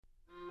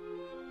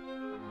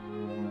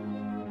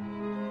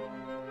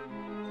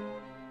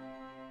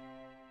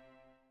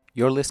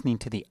You're listening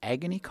to the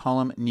Agony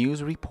Column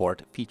News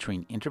Report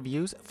featuring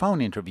interviews, phone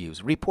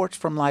interviews, reports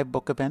from live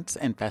book events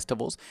and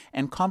festivals,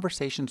 and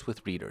conversations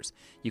with readers.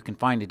 You can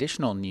find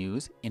additional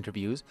news,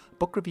 interviews,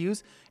 book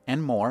reviews,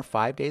 and more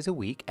 5 days a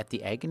week at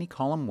the Agony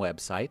Column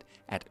website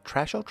at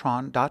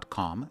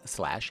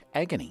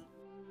trashotron.com/agony.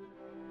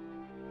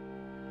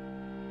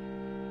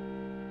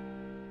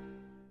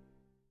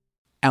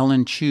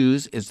 Alan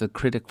Cheuse is the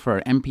critic for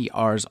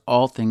NPR's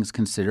All Things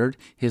Considered.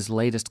 His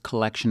latest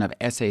collection of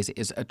essays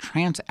is A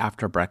Trance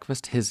After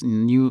Breakfast. His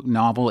new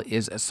novel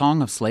is A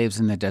Song of Slaves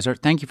in the Desert.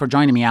 Thank you for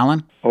joining me,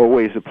 Alan.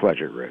 Always a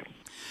pleasure, Ray.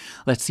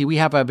 Let's see, we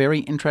have a very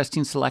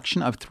interesting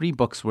selection of 3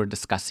 books we're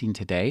discussing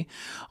today.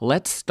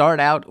 Let's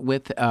start out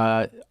with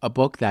a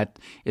book that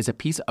is a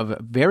piece of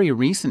very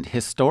recent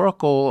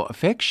historical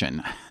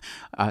fiction,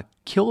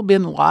 Kill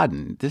Bin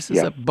Laden. This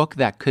is a book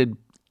that could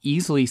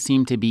easily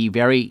seem to be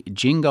very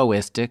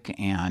jingoistic,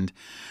 and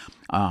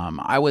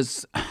I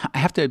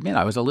have to admit,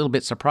 I was a little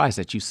bit surprised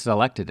that you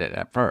selected it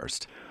at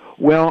first.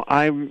 Well,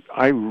 I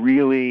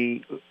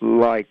really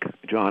like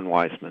John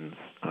Weissman's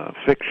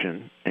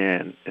fiction,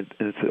 and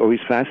it's always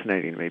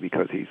fascinating to me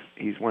because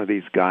he's one of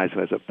these guys who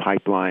has a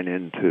pipeline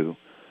into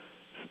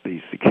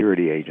these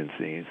security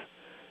agencies,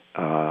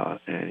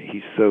 and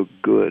he's so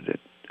good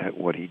at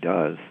what he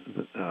does.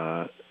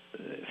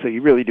 So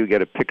you really do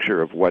get a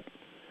picture of what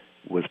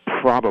was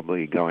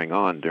probably going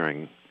on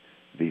during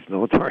these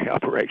military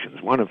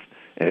operations. One of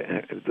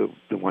the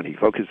one he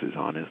focuses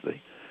on is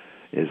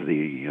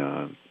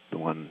the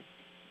one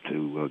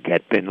to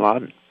get Bin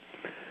Laden,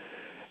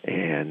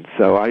 and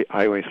so I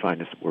always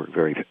find this work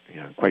very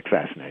quite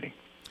fascinating.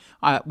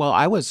 Well,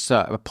 I was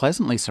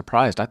pleasantly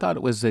surprised. I thought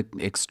it was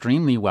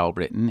extremely well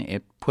written.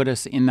 It put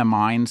us in the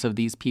minds of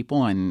these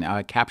people and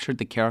captured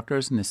the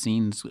characters and the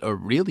scenes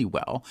really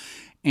well,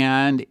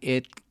 and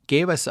it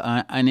gave us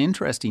an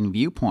interesting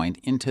viewpoint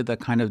into the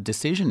kind of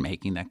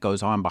decision-making that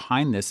goes on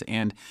behind this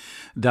and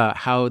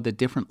how the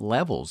different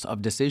levels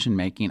of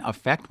decision-making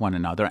affect one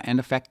another and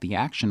affect the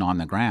action on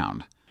the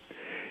ground.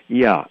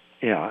 Yeah.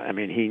 I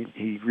mean,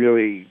 he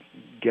really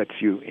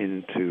gets you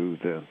into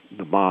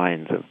the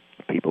minds of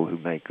people who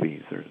make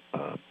these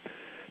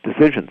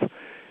decisions.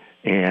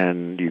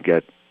 And you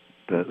get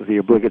the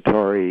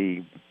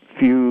obligatory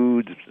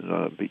feuds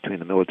between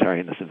the military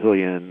and the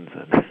civilians,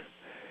 and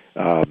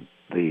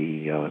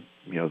the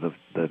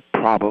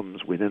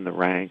problems within the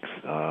ranks.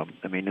 I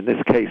mean, in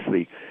this case,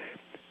 the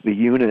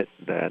unit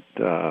that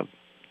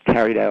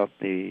carried out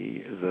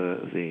the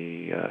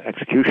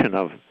execution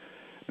of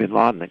Bin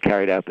Laden, that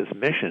carried out this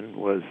mission,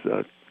 was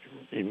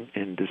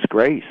in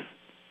disgrace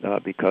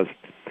because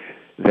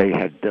they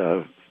had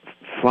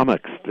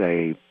flummoxed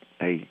a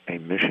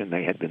mission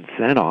they had been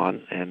sent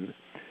on, and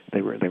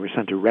they were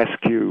sent to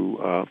rescue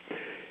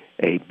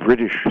a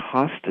British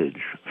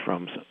hostage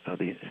from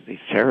these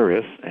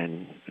terrorists,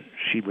 and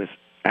she was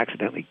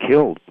accidentally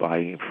killed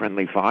by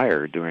friendly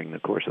fire during the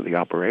course of the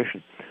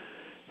operation.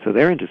 So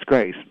they're in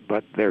disgrace,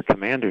 but their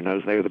commander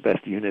knows they're the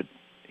best unit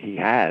he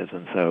has,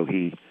 and so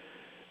he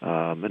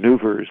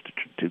maneuvers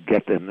to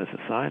get them this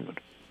assignment.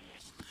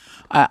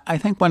 I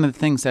think one of the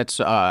things that's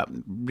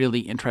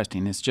really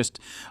interesting is just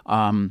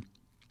the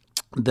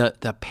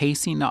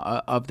pacing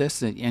of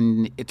this,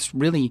 and it's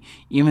really,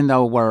 even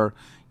though we're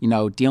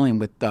dealing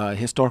with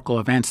historical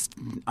events,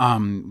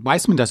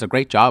 Weissman does a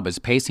great job as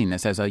pacing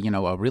this as a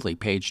really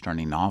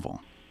page-turning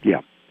novel.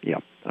 Yeah.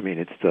 I mean,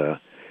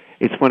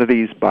 it's one of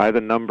these by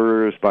the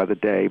numbers, by the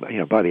day,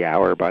 by the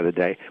hour, by the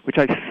day, which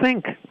I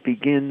think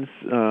begins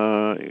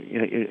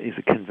is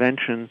a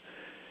convention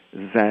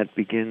that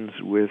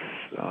begins with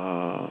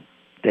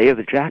Day of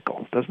the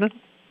Jackal, doesn't it?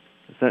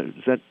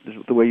 Is that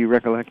the way you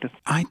recollect it?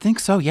 I think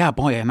so. Yeah,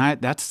 boy, and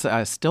that's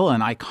still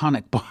an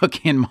iconic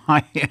book in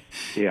my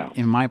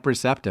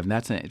perception.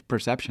 That's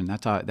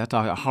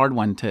a hard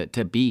one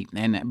to beat.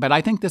 But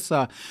I think this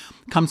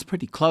comes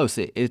pretty close.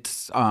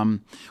 It's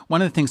one of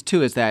the things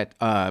too is that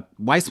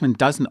Weissman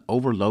doesn't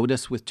overload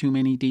us with too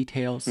many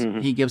details.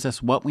 Mm-hmm. He gives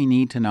us what we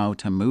need to know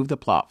to move the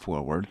plot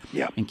forward,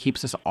 and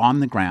keeps us on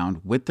the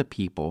ground with the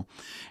people.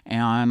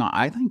 And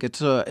I think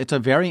it's a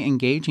very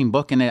engaging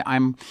book, and I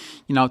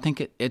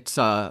think it's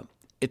a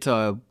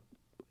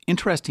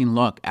interesting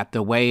look at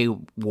the way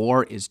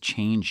war is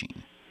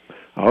changing.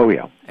 Oh,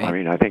 yeah. I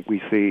mean, I think we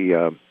see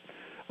a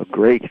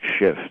great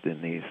shift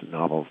in these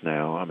novels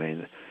now. I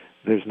mean,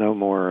 there's no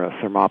more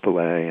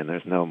Thermopylae, and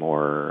there's no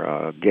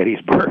more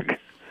Gettysburg.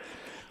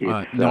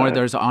 Nor is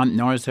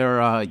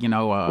there or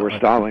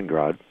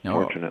Stalingrad,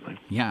 fortunately.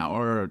 Yeah,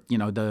 or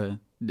the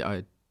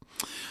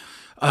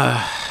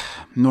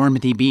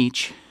Normandy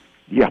Beach.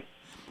 Yeah.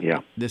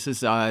 This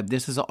is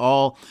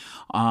all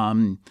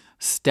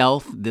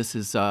stealth. This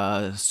is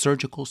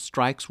surgical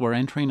strikes. We're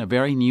entering a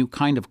very new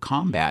kind of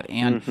combat,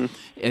 and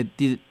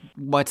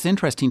what's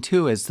interesting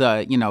too is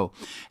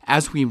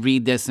as we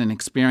read this and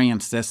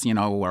experience this,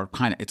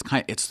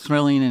 it's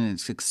thrilling and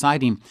it's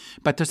exciting,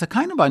 but there's a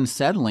kind of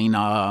unsettling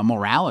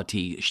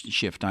morality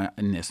shift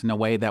in this, in a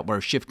way that we're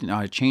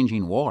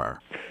changing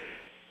war.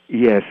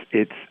 Yes,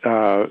 it's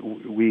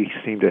we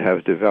seem to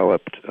have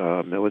developed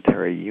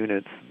military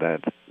units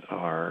that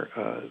are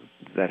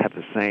that have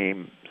the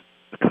same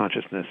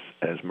consciousness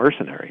as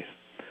mercenaries,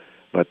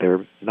 but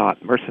they're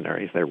not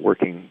mercenaries. They're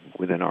working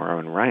within our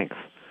own ranks,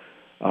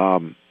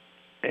 and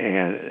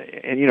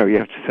you know, you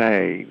have to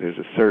say there's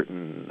a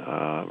certain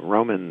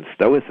Roman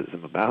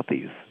stoicism about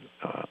these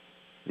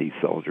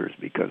soldiers,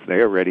 because they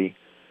are ready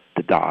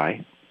to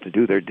die to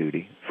do their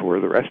duty for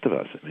the rest of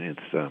us. I mean,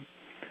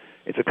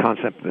 it's a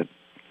concept that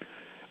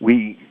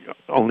we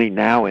only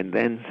now and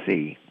then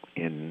see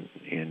in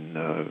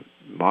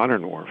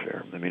modern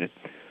warfare. I mean,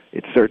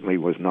 it certainly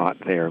was not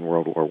there in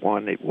World War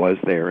I. It was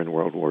there in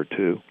World War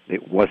II.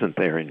 It wasn't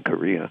there in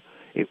Korea.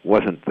 It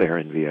wasn't there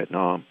in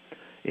Vietnam.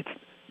 It's,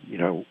 you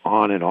know,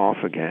 on and off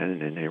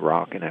again in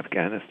Iraq and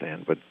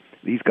Afghanistan. But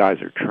these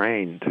guys are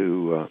trained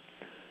to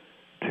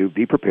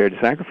be prepared to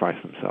sacrifice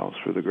themselves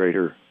for the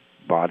greater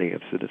body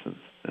of citizens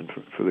and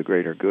for the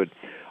greater good.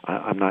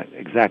 I'm not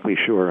exactly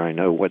sure I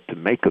know what to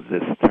make of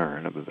this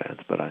turn of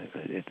events, but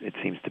it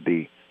seems to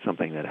be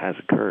something that has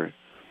occurred.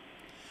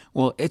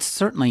 Well, it's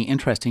certainly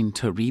interesting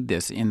to read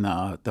this in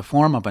the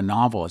form of a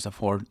novel as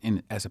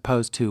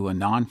opposed to a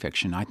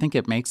nonfiction. I think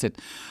it makes it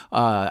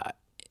a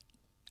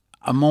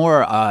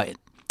more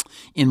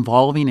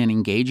involving and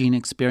engaging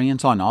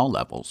experience on all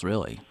levels,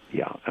 really.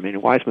 Yeah, I mean,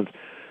 Wiseman's,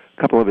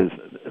 a couple of his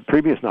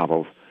previous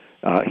novels,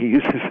 he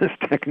uses this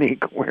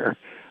technique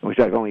which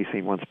I've only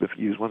seen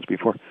used once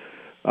before,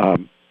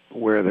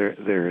 where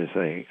there is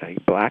a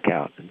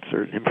blackout in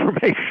certain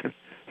information,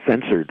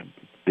 censored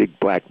big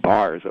black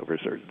bars over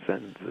certain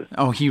sentences.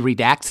 Oh, he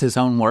redacts his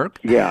own work?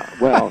 Yeah,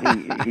 well,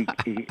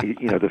 he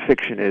you know, the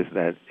fiction is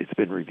that it's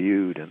been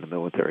reviewed and the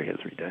military has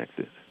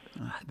redacted.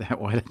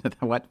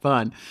 What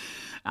fun.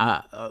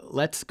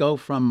 Let's go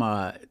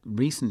from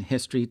recent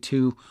history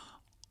to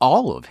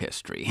all of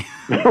history.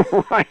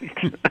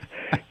 Right.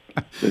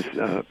 This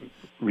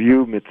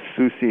Ryu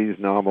Mitsuse's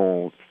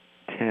novel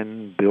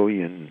 10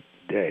 Billion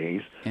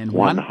Days, and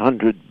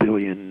 100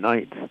 Billion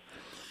Nights.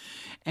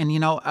 And, you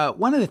know,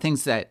 one of the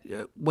things that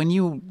when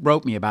you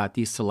wrote me about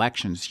these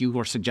selections, you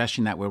were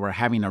suggesting that we were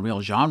having a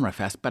real genre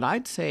fest, but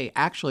I'd say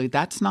actually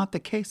that's not the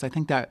case. I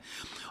think that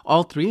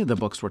all three of the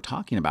books we're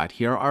talking about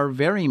here are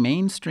very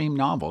mainstream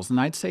novels, and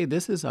I'd say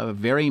this is a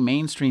very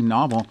mainstream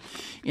novel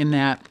in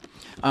that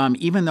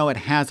even though it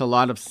has a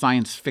lot of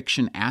science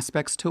fiction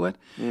aspects to it,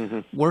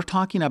 we're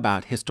talking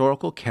about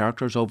historical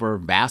characters over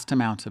vast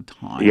amounts of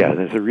time. Yeah,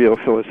 there's a real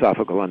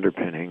philosophical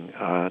underpinning.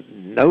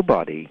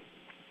 Nobody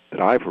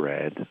that I've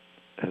read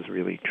has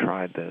really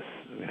tried this,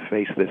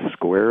 faced this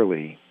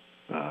squarely,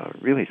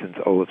 really since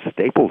Olaf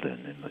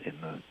Stapledon in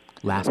the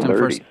Last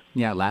 30s.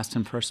 Last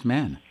and First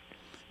Men.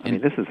 I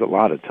mean, this is a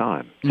lot of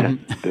time,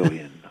 10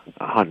 billion,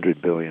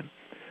 100 billion.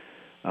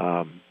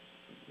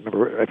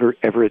 Remember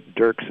Everett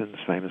Dirksen's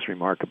famous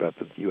remark about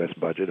the U.S.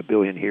 budget, $1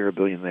 billion here, $1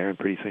 billion there, and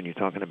pretty soon you're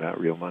talking about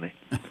real money.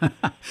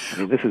 I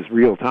mean, this is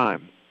real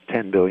time,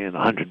 10 billion,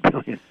 100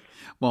 billion.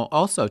 Well,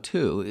 also,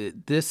 too,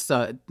 this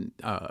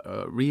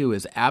Ryu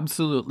is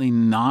absolutely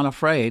not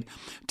afraid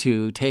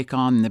to take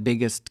on the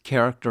biggest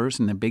characters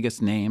and the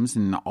biggest names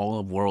in all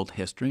of world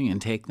history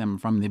and take them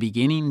from the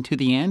beginning to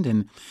the end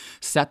and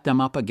set them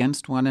up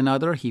against one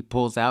another. He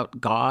pulls out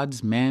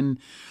gods, men,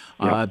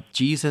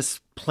 Jesus,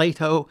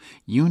 Plato,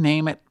 you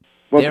name it.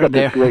 Well, it's got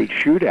this great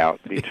shootout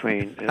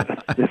between,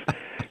 this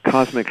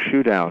cosmic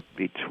shootout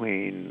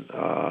between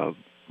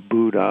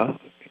Buddha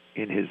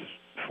in his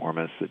form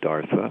as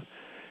Siddhartha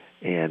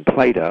and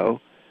Plato,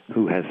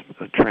 who has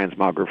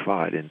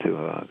transmogrified into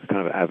a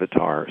kind of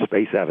avatar,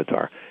 space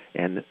avatar,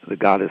 and the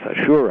goddess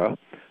Ashura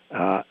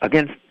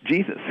against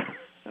Jesus.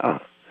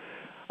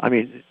 I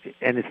mean,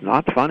 and it's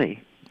not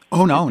funny.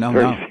 Oh, no, it's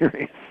very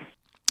serious.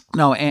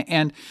 No,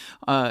 and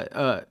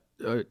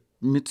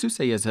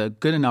Mitsuse is a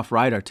good enough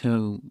writer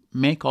to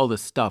make all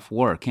this stuff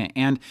work.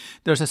 And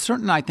there's a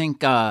certain, I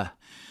think,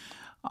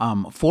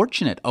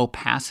 fortunate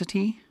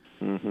opacity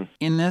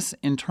in this,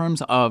 in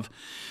terms of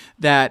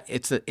that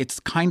it's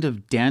kind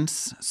of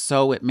dense,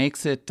 so it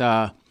makes it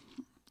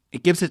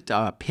it gives it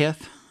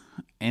pith,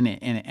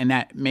 and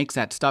that makes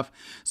that stuff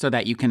so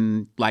that you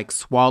can like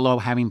swallow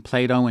having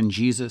Plato and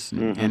Jesus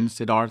and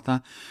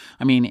Siddhartha.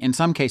 I mean, in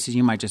some cases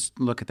you might just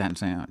look at that and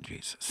say, "Oh,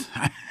 Jesus,"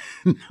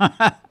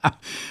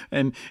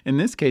 and in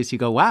this case you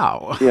go,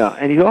 "Wow." Yeah,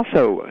 and he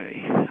also,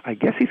 I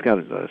guess, he's got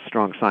a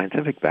strong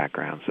scientific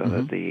background, so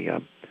that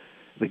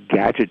the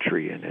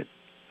gadgetry in it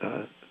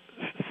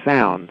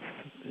sounds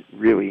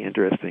really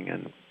interesting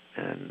and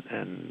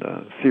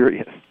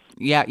serious.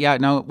 Yeah,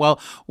 no. Well,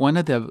 one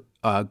of the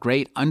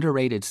great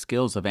underrated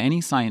skills of any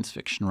science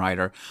fiction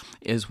writer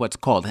is what's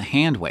called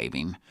hand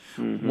waving,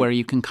 where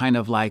you can kind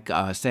of like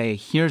say,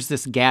 "Here's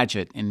this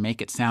gadget," and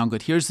make it sound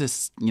good. Here's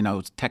this,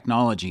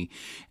 technology,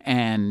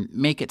 and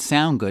make it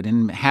sound good,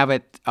 and have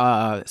it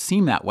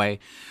seem that way,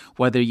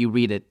 whether you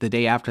read it the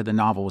day after the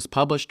novel was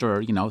published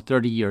or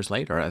 30 years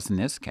later, as in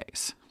this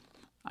case.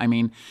 I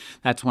mean,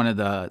 that's one of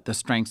the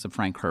strengths of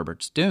Frank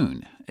Herbert's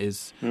Dune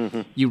is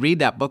you read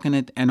that book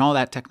and all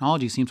that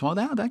technology seems, well,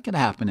 that could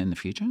happen in the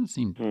future. It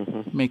seems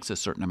makes a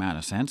certain amount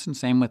of sense. And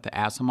same with the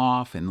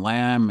Asimov and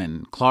Lem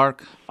and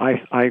Clarke.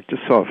 I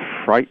just saw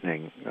a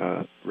frightening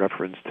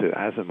reference to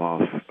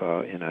Asimov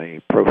in a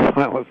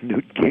profile of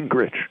Newt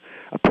Gingrich.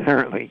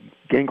 Apparently,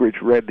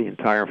 Gingrich read the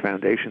entire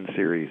Foundation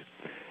series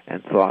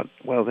and thought,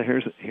 well,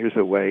 here's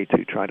a way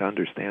to try to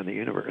understand the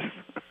universe.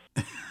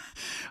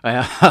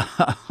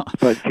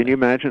 But can you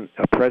imagine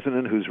a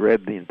president who's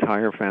read the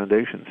entire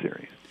Foundation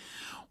series?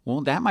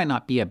 Well, that might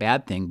not be a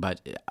bad thing,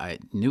 but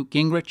Newt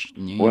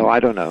Gingrich... Well, I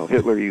don't know.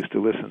 Hitler used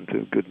to listen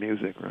to good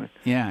music, right?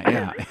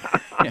 Yeah.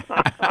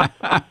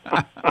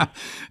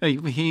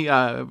 He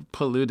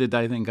polluted,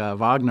 I think,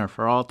 Wagner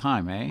for all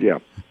time, eh? Yeah.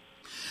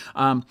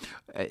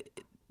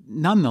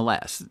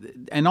 Nonetheless,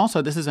 and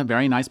also this is a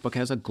very nice book. It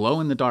has a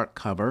glow-in-the-dark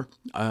cover.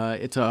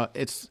 It's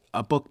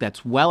a book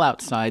that's well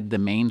outside the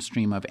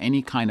mainstream of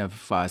any kind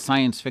of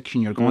science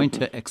fiction you're going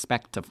to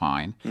expect to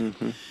find.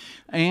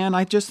 And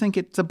I just think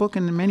it's a book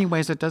in many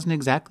ways that doesn't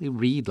exactly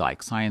read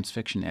like science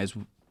fiction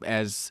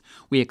as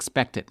we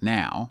expect it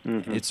now.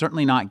 It's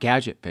certainly not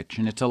gadget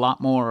fiction. It's a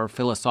lot more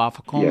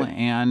philosophical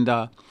and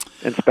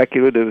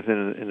speculative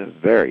in a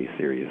very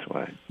serious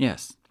way.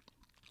 Yes.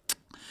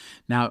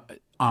 Now,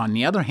 on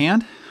the other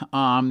hand,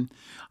 and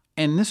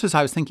this was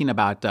I was thinking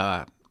about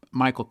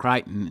Michael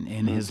Crichton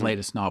in his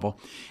latest novel,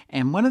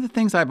 and one of the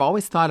things I've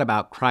always thought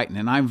about Crichton,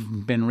 and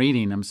I've been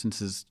reading him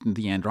since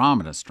the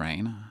Andromeda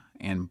Strain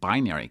and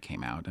Binary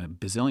came out a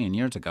bazillion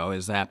years ago,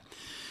 is that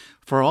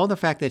for all the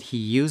fact that he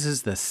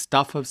uses the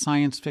stuff of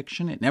science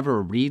fiction, it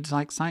never reads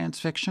like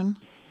science fiction.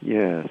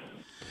 Yes.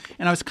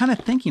 And I was kind of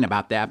thinking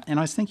about that, and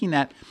I was thinking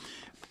that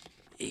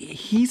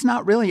he's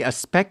not really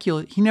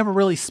he never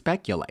really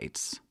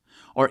speculates.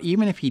 Or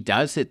even if he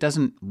does, it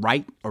doesn't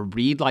write or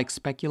read like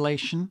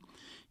speculation.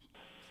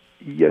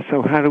 Yes,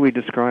 so how do we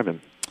describe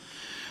him?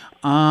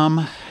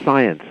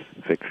 Science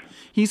fiction.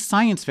 He's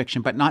science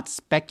fiction, but not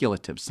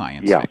speculative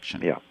science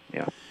fiction. Yeah.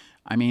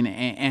 I mean,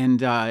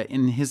 and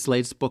in his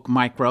latest book,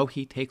 Micro,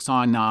 he takes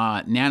on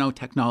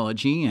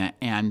nanotechnology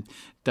and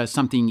does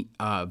something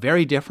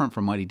very different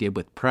from what he did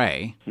with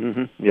Prey.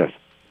 Yes.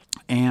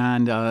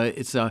 And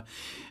it's a...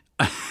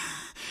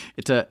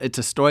 It's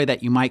a story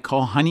that you might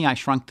call "Honey, I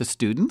Shrunk the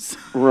Students."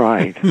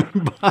 Right.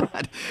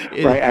 Right.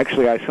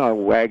 Actually, I saw a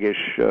waggish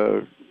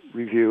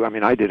review. I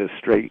mean, I did a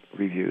straight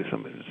review.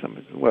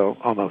 Well,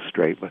 almost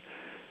straight, but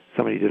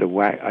somebody did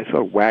I saw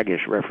a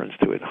waggish reference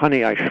to it.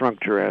 "Honey, I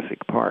Shrunk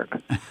Jurassic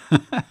Park."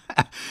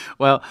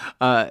 Well,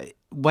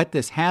 what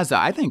this has,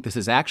 I think this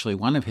is actually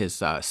one of his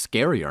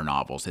scarier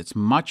novels. It's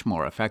much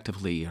more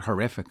effectively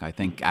horrific, I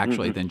think,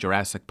 actually, than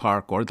Jurassic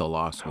Park or The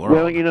Lost World.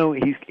 Well,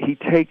 he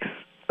takes.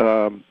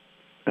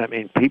 I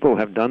mean, people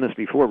have done this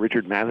before.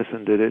 Richard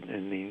Matheson did it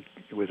in The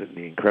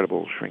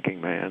Incredible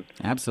Shrinking Man.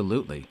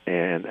 Absolutely.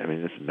 And I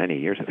mean, this is many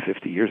years,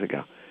 50 years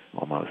ago,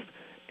 almost.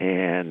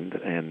 And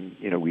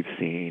we've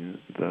seen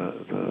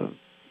the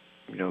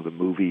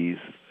movies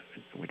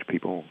in which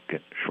people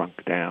get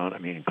shrunk down. I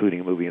mean, including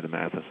a movie of the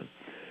Matheson,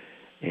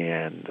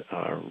 and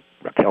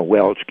Raquel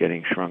Welch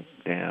getting shrunk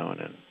down,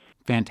 and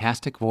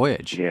Fantastic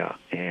Voyage. Yeah,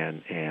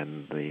 and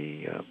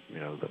the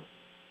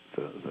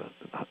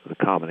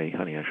comedy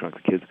Honey, I Shrunk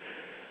the Kids.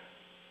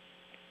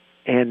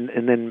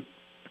 And then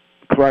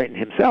Crichton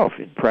himself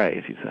in Prey,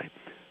 as you say,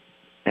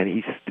 and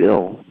he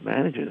still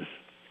manages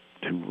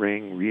to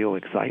wring real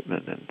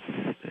excitement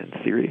and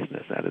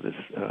seriousness out of this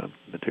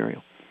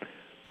material.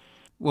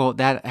 Well,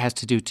 that has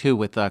to do, too,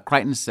 with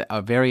Crichton's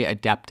very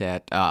adept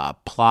at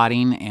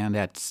plotting and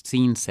at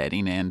scene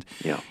setting. And,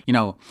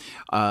 So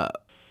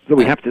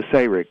we have to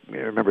say, Rick,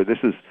 remember, this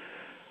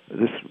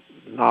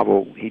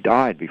novel, he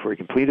died before he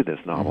completed this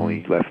novel.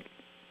 He left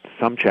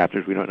some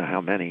chapters, we don't know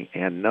how many,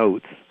 and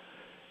notes.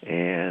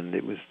 And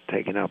it was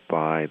taken up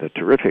by the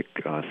terrific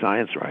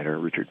science writer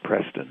Richard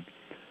Preston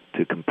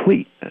to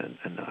complete. And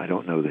I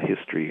don't know the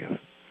history of,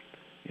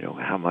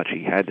 how much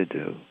he had to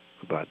do,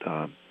 but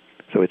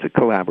so it's a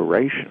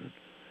collaboration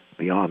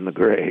beyond the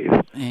grave.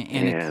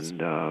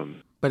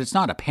 But it's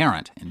not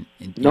apparent.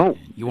 No,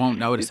 you won't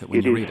notice it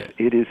when you read it.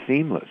 It is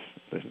seamless.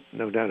 There's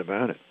no doubt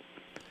about it.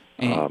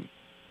 And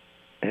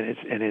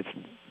it's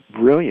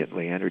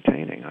brilliantly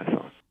entertaining, I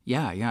thought.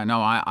 Yeah,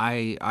 no,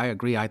 I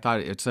agree. I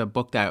thought it's a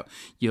book that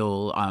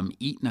you'll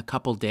eat in a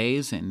couple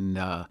days, and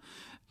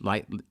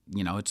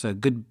it's a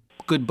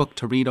good book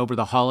to read over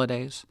the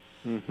holidays.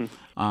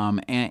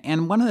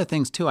 And one of the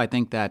things too, I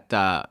think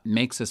that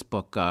makes this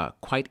book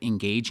quite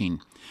engaging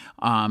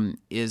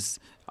is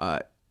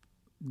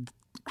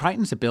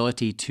Crichton's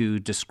ability to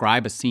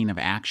describe a scene of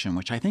action,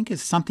 which I think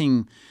is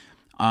something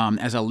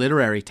as a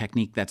literary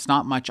technique that's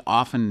not much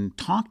often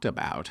talked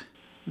about,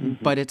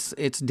 but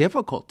it's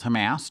difficult to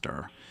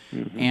master.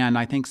 And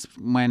I think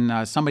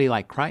when somebody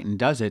like Crichton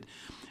does it,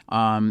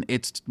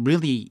 it's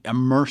really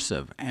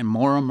immersive, and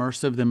more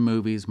immersive than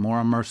movies,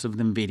 more immersive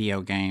than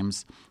video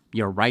games.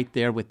 You're right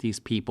there with these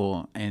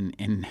people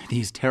in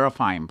these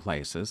terrifying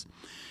places.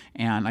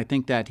 And I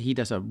think that he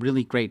does a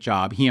really great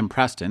job. He and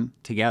Preston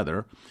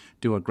together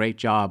do a great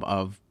job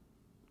of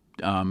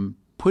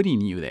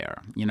putting you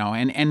there,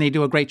 and they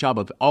do a great job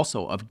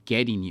of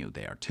getting you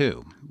there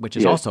too, which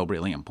is also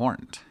really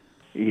important.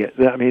 Yeah,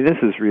 I mean, this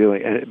is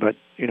really, but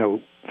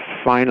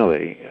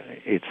finally,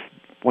 it's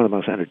one of the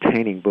most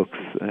entertaining books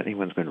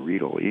anyone's going to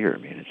read all year. I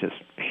mean, it's just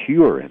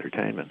pure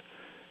entertainment,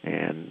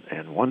 and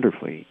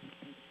wonderfully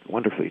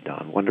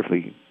done,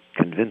 wonderfully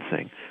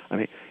convincing. I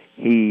mean,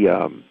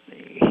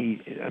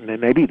 I mean,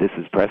 maybe this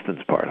is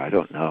Preston's part. I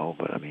don't know,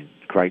 but I mean,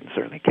 Crichton's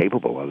certainly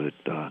capable of it.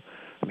 I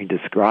mean,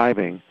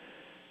 describing,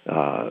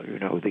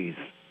 these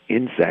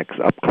insects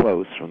up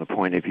close from the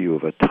point of view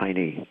of a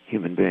tiny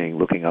human being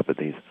looking up at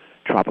these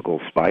tropical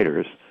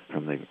spiders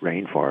from the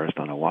rainforest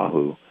on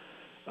Oahu,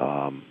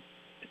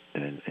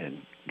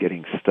 and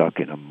getting stuck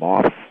in a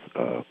moth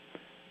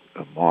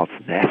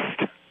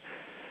nest.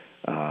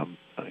 I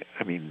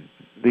mean,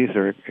 these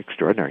are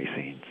extraordinary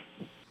scenes.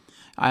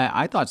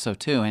 I thought so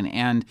too,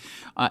 and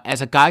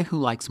as a guy who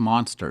likes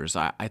monsters,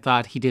 I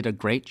thought he did a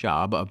great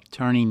job of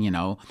turning,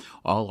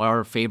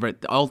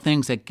 all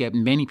things that get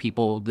many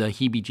people the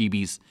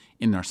heebie-jeebies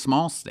in their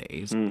small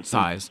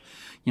size,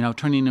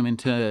 turning them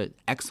into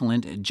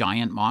excellent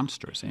giant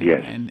monsters.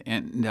 And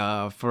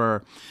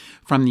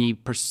from the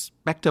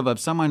perspective of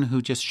someone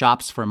who just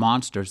shops for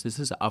monsters, this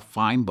is a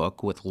fine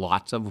book with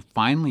lots of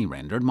finely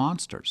rendered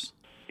monsters.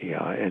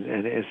 Yeah,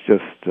 and it's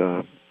just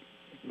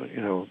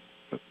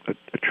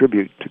a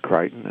tribute to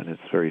Crichton, and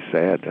it's very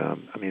sad. I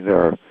mean,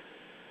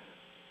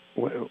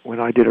 when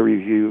I did a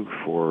review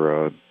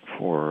for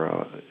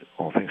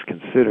All Things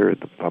Considered,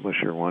 the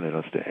publisher wanted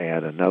us to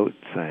add a note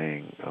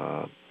saying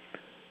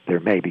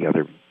there may be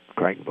other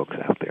Crichton books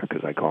out there,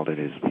 because I called it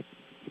his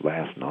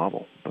last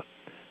novel.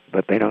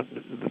 But they don't.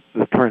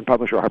 The current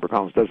publisher,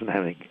 HarperCollins, doesn't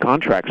have any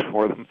contracts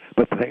for them,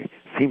 but they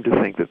seem to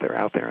think that they're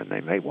out there, and they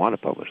may want to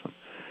publish them.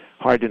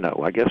 Hard to know.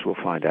 I guess we'll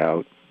find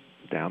out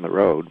down the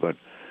road, but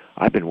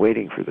I've been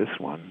waiting for this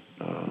one,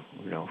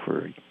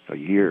 for a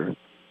year,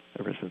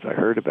 ever since I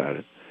heard about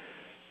it.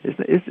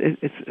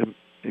 It's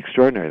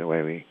extraordinary the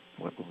way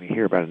when we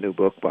hear about a new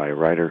book by a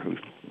writer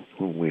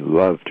whom we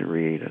love to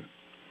read and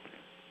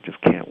just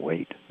can't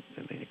wait.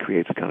 I mean, it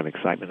creates a kind of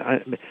excitement.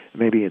 It's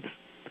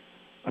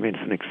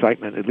an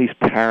excitement at least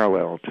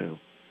parallel to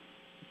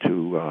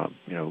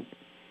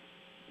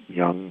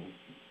young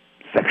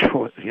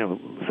sexual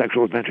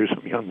adventures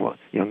from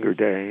younger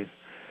days,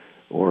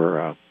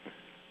 or.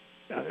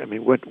 I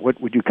mean, what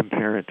would you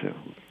compare it to?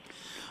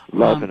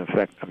 Love and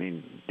affect. I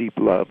mean, deep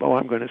love. Oh,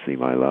 I'm going to see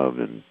my love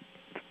in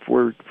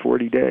 40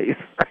 days.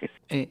 Right?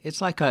 It's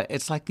like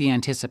the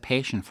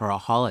anticipation for a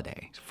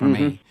holiday for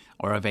me,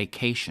 or a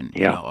vacation.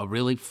 Yeah. A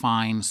really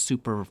fine,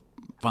 super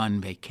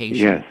fun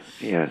vacation.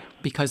 Yes.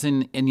 Because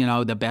in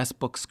the best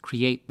books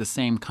create the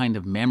same kind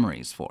of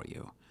memories for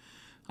you.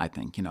 I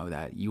think,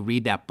 that you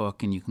read that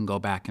book and you can go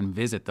back and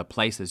visit the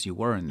places you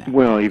were in that.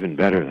 Well, even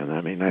better than that.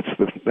 I mean,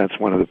 that's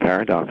one of the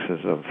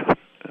paradoxes of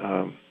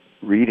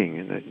reading.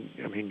 And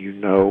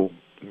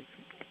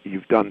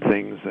you've done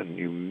things and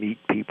you meet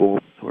people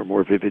who are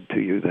more vivid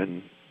to you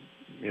than,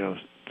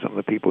 some of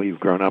the people you've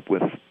grown up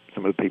with,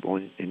 some of the people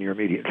in your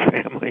immediate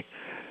family,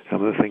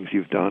 some of the things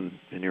you've done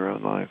in your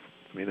own life.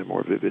 I mean, they're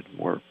more vivid,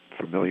 more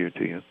familiar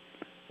to you,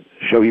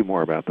 show you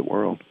more about the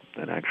world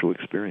than actual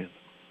experience.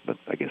 But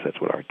I guess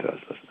that's what art does,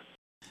 doesn't it?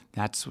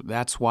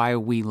 That's why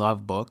we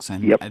love books,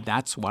 and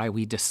that's why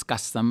we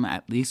discuss them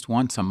at least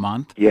once a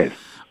month. Yes.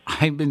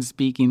 I've been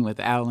speaking with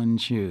Alan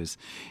Shoes.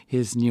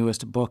 His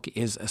newest book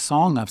is A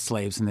Song of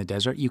Slaves in the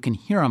Desert. You can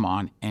hear him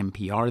on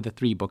NPR. The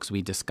three books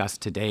we discussed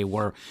today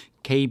were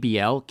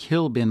KBL,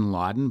 Kill Bin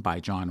Laden by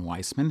John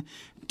Weissman,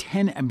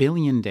 10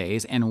 Billion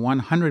Days and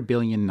 100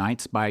 Billion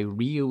Nights by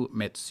Ryu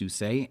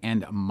Metsuse,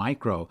 and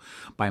Micro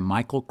by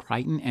Michael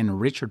Crichton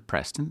and Richard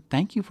Preston.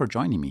 Thank you for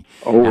joining me,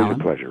 Always Alan.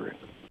 A pleasure, Rick.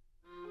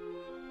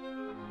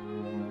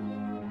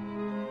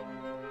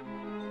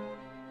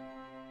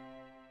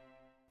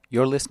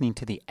 You're listening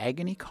to the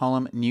Agony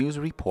Column News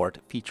Report,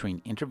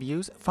 featuring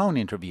interviews, phone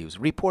interviews,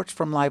 reports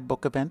from live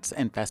book events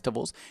and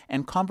festivals,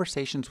 and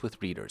conversations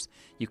with readers.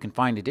 You can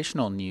find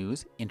additional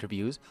news,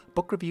 interviews,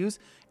 book reviews,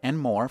 and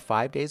more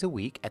 5 days a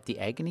week at the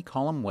Agony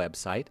Column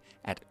website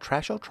at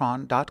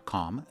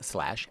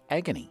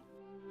trashotron.com/agony.